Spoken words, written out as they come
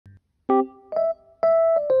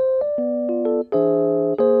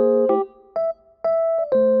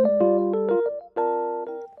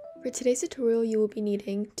today's tutorial, you will be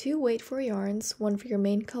needing 2 weight for yarns, one for your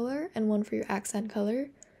main color and one for your accent color,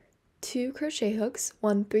 2 crochet hooks,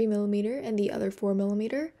 one 3mm and the other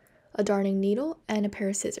 4mm, a darning needle, and a pair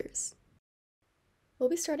of scissors. We'll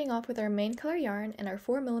be starting off with our main color yarn and our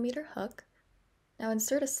 4mm hook. Now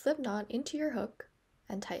insert a slip knot into your hook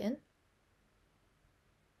and tighten.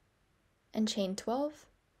 And chain 12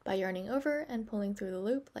 by yarning over and pulling through the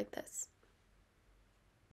loop like this.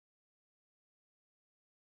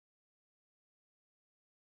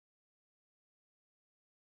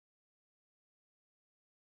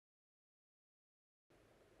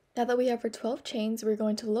 Now that we have our 12 chains, we're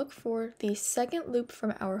going to look for the second loop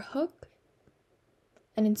from our hook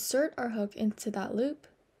and insert our hook into that loop.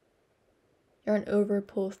 Yarn over,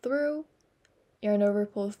 pull through, yarn over,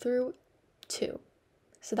 pull through, 2.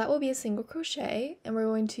 So that will be a single crochet, and we're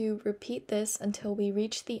going to repeat this until we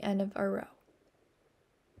reach the end of our row.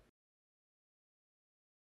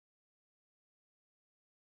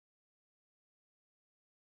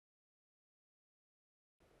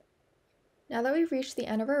 Now that we've reached the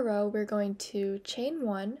end of our row, we're going to chain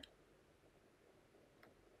 1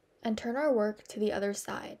 and turn our work to the other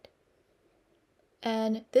side.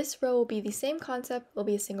 And this row will be the same concept, will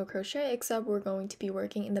be a single crochet, except we're going to be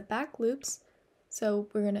working in the back loops. So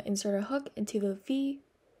we're going to insert a hook into the V,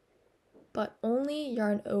 but only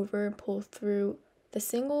yarn over, pull through the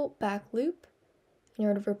single back loop, and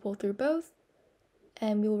yarn over, pull through both,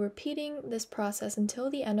 and we will be repeating this process until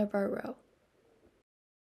the end of our row.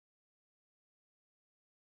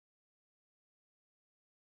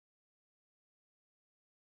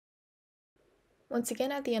 Once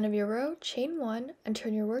again, at the end of your row, chain 1 and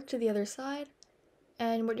turn your work to the other side,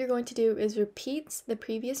 and what you're going to do is repeat the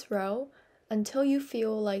previous row until you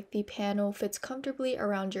feel like the panel fits comfortably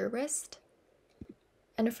around your wrist,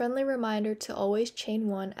 and a friendly reminder to always chain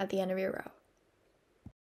 1 at the end of your row.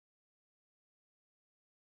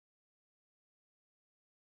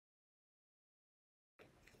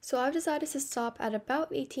 So I've decided to stop at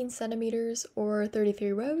about 18 centimeters or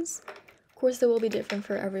 33 rows. Of course, they will be different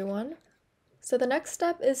for everyone. So the next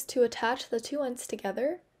step is to attach the 2 ends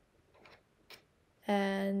together.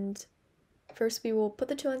 And first we will put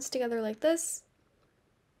the 2 ends together like this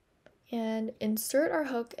and insert our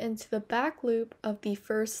hook into the back loop of the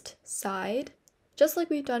first side, just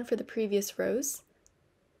like we've done for the previous rows.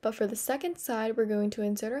 But for the second side, we're going to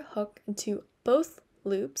insert a hook into both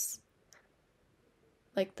loops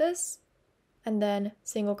like this, and then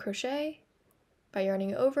single crochet by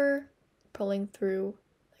yarning over, pulling through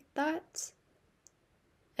like that.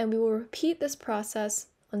 And we will repeat this process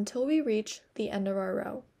until we reach the end of our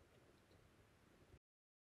row.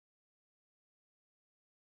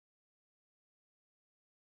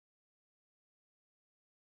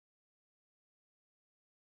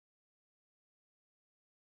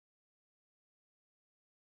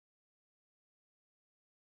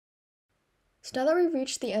 So now that we've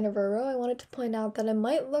reached the end of our row, I wanted to point out that it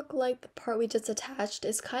might look like the part we just attached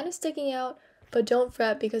is kind of sticking out, but don't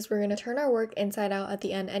fret because we're going to turn our work inside out at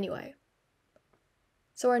the end anyway.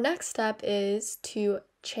 So our next step is to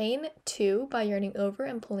chain 2 by yarning over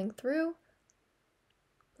and pulling through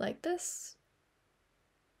like this.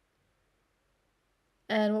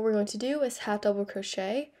 And what we're going to do is half double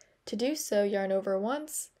crochet. To do so, yarn over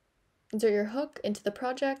once, insert your hook into the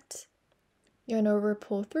project, yarn over,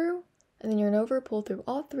 pull through, and then yarn over, pull through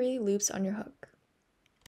all 3 loops on your hook.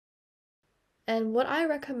 And what I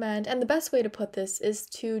recommend, and the best way to put this, is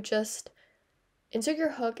to just insert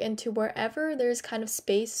your hook into wherever there's kind of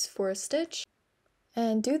space for a stitch,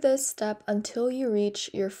 and do this step until you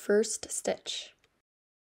reach your first stitch.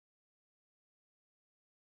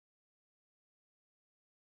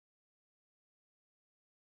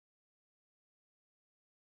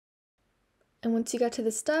 And once you get to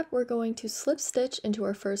this step, we're going to slip stitch into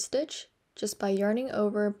our first stitch just by yarning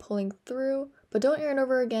over, pulling through, but don't yarn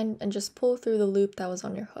over again and just pull through the loop that was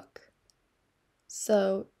on your hook.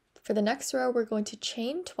 So for the next row, we're going to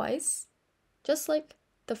chain twice, just like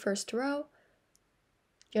the first row,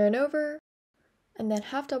 yarn over, and then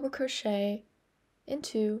half double crochet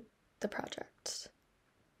into the project.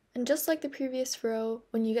 And just like the previous row,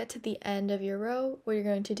 when you get to the end of your row, what you're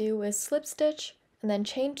going to do is slip stitch and then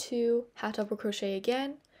chain 2, half double crochet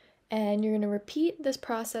again, and you're going to repeat this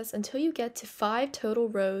process until you get to 5 total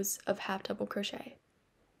rows of half double crochet.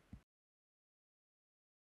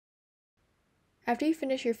 After you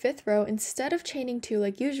finish your 5th row, instead of chaining 2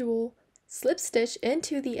 like usual, slip stitch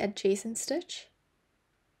into the adjacent stitch,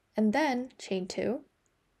 and then chain 2,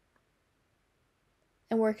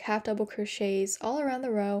 and work half double crochets all around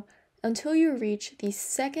the row until you reach the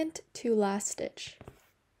second to last stitch.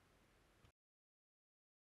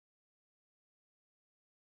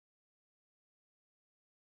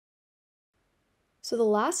 So the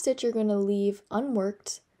last stitch you're going to leave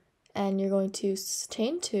unworked, and you're going to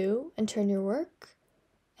chain 2 and turn your work,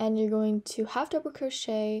 and you're going to half double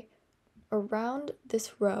crochet around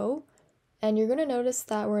this row, and you're going to notice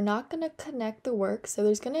that we're not going to connect the work, so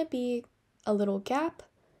there's going to be a little gap,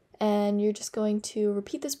 and you're just going to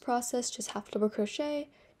repeat this process, just half double crochet,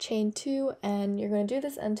 chain 2, and you're going to do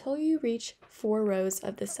this until you reach 4 rows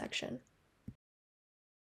of this section.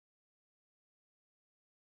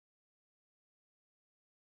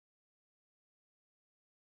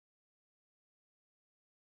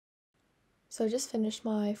 So I just finished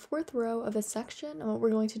my 4th row of this section, and what we're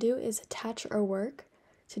going to do is attach our work.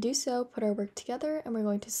 To do so, put our work together, and we're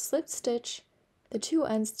going to slip stitch the 2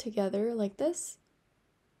 ends together like this,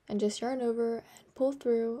 and just yarn over and pull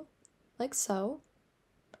through like so,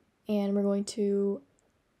 and we're going to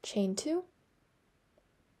chain 2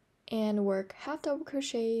 and work half double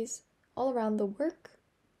crochets all around the work,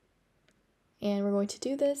 and we're going to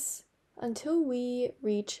do this until we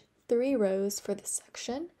reach 3 rows for this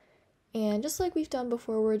section. And just like we've done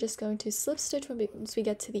before, we're just going to slip stitch once we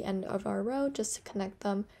get to the end of our row just to connect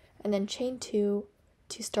them, and then chain 2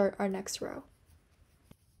 to start our next row.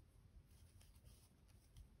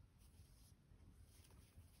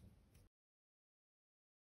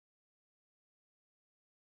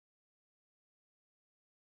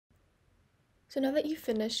 So now that you've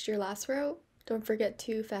finished your last row, don't forget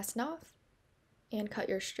to fasten off and cut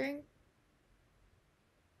your string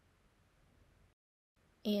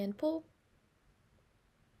and pull.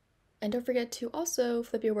 And don't forget to also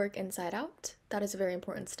flip your work inside out. That is a very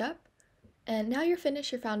important step. And now you're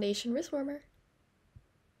finished your foundation wrist warmer.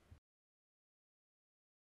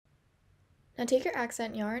 Now take your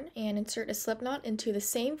accent yarn and insert a slip knot into the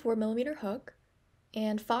same 4mm hook,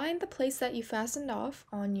 and find the place that you fastened off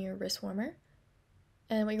on your wrist warmer.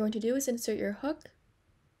 And what you're going to do is insert your hook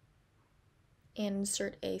and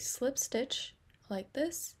insert a slip stitch like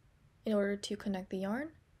this in order to connect the yarn.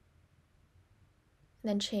 And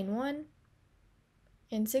then chain 1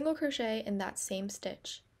 and single crochet in that same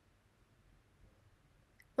stitch.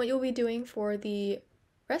 What you'll be doing for the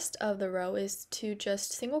rest of the row is to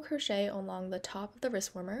just single crochet along the top of the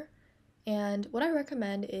wrist warmer, and what I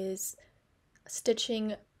recommend is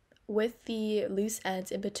stitching with the loose ends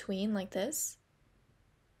in between like this,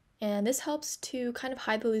 and this helps to kind of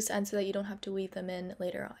hide the loose ends so that you don't have to weave them in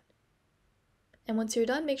later on. And once you're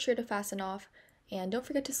done, make sure to fasten off, and don't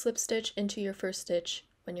forget to slip stitch into your first stitch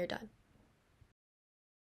when you're done.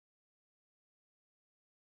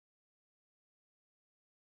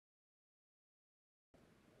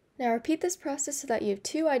 Now repeat this process so that you have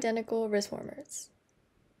 2 identical wrist warmers.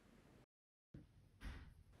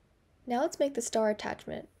 Now let's make the star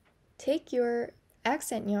attachment. Take your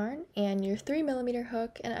accent yarn and your 3mm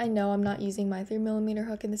hook, and I know I'm not using my 3mm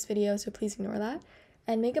hook in this video, so please ignore that,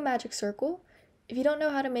 and make a magic circle. If you don't know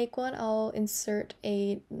how to make one, I'll insert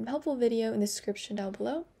a helpful video in the description down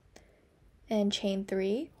below. And chain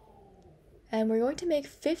 3, and we're going to make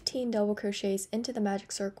 15 double crochets into the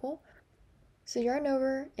magic circle. So yarn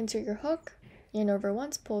over, insert your hook, yarn over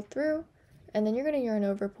once, pull through, and then you're going to yarn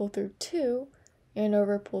over, pull through 2, yarn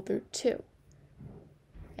over, pull through 2.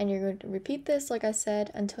 And you're going to repeat this, like I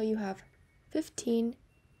said, until you have 15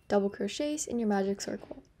 double crochets in your magic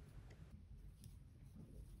circle.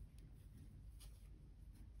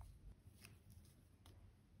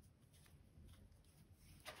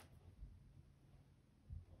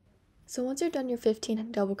 So once you're done your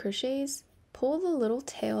 15 double crochets, pull the little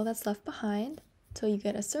tail that's left behind until you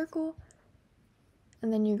get a circle,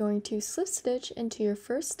 and then you're going to slip stitch into your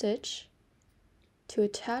first stitch to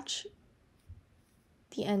attach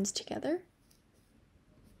the ends together.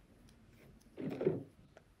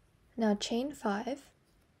 Now chain 5,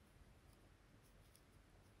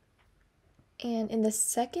 and in the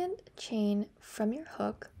second chain from your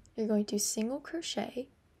hook, you're going to single crochet,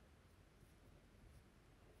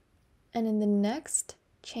 and in the next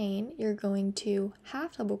chain, you're going to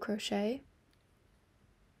half double crochet,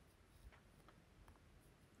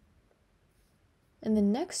 in the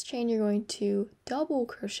next chain, you're going to double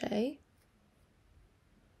crochet,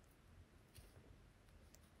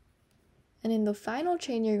 and in the final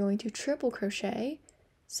chain, you're going to triple crochet.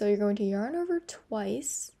 So you're going to yarn over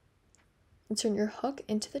twice, insert your hook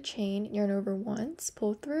into the chain, yarn over once,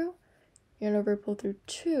 pull through, yarn over, pull through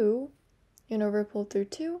 2, yarn over, pull through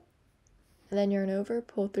 2, and then yarn over,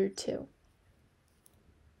 pull through 2.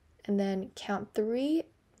 And then count 3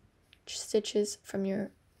 stitches from your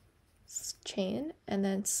chain, and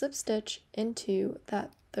then slip stitch into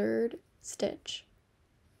that third stitch.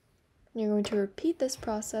 And you're going to repeat this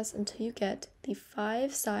process until you get the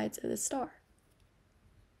 5 sides of the star.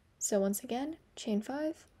 So once again, chain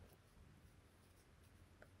 5,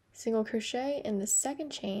 single crochet in the second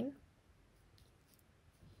chain,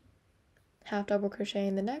 half double crochet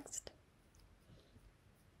in the next,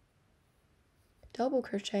 double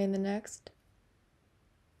crochet in the next,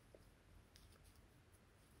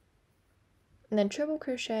 and then triple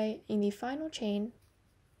crochet in the final chain,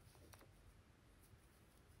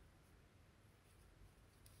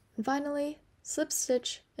 and finally slip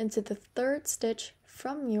stitch into the third stitch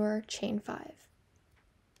from your chain 5.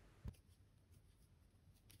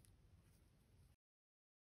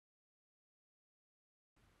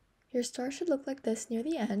 Your star should look like this near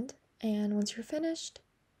the end, and once you're finished,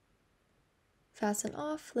 fasten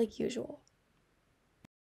off like usual.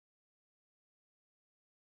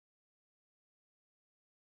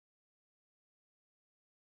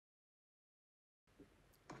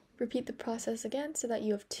 Repeat the process again so that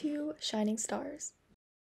you have 2 shining stars.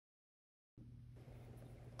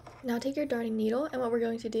 Now take your darning needle, and what we're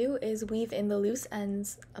going to do is weave in the loose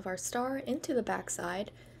ends of our star into the back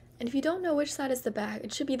side. And if you don't know which side is the back,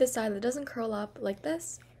 it should be the side that doesn't curl up like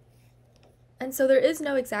this. And so there is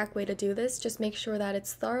no exact way to do this, just make sure that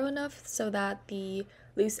it's thorough enough so that the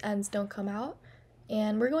loose ends don't come out.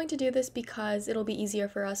 And we're going to do this because it'll be easier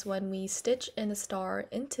for us when we stitch in the star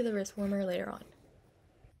into the wrist warmer later on.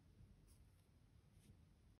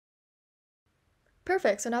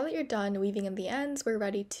 Perfect, so now that you're done weaving in the ends, we're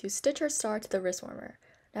ready to stitch our star to the wrist warmer.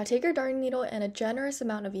 Now take your darning needle and a generous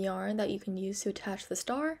amount of yarn that you can use to attach the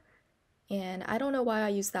star. And I don't know why I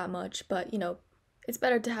use that much, but you know, it's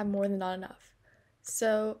better to have more than not enough.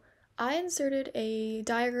 So I inserted a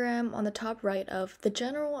diagram on the top right of the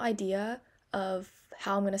general idea of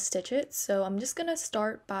how I'm going to stitch it. So I'm just going to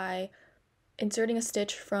start by inserting a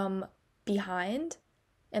stitch from behind,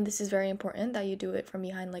 and this is very important that you do it from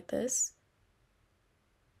behind like this.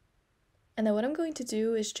 And then what I'm going to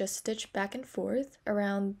do is just stitch back and forth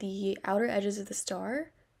around the outer edges of the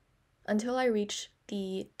star until I reach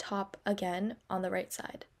the top again on the right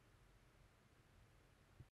side.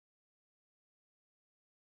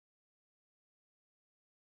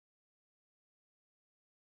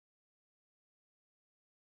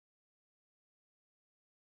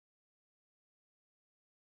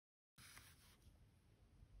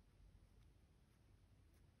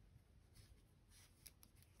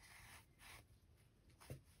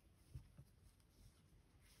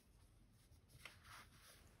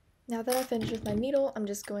 Now that I've finished with my needle, I'm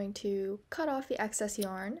just going to cut off the excess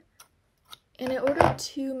yarn. And in order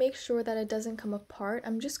to make sure that it doesn't come apart,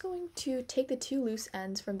 I'm just going to take the 2 loose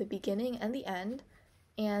ends from the beginning and the end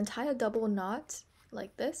and tie a double knot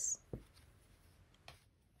like this.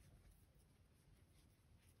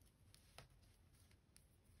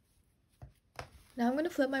 Now I'm going to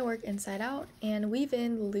flip my work inside out and weave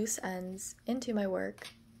in the loose ends into my work.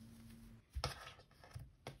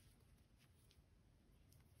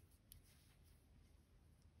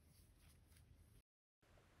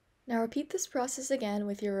 Now repeat this process again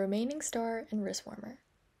with your remaining star and wrist warmer.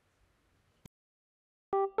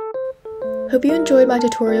 Hope you enjoyed my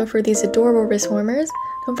tutorial for these adorable wrist warmers.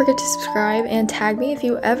 Don't forget to subscribe and tag me if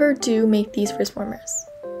you ever do make these wrist warmers.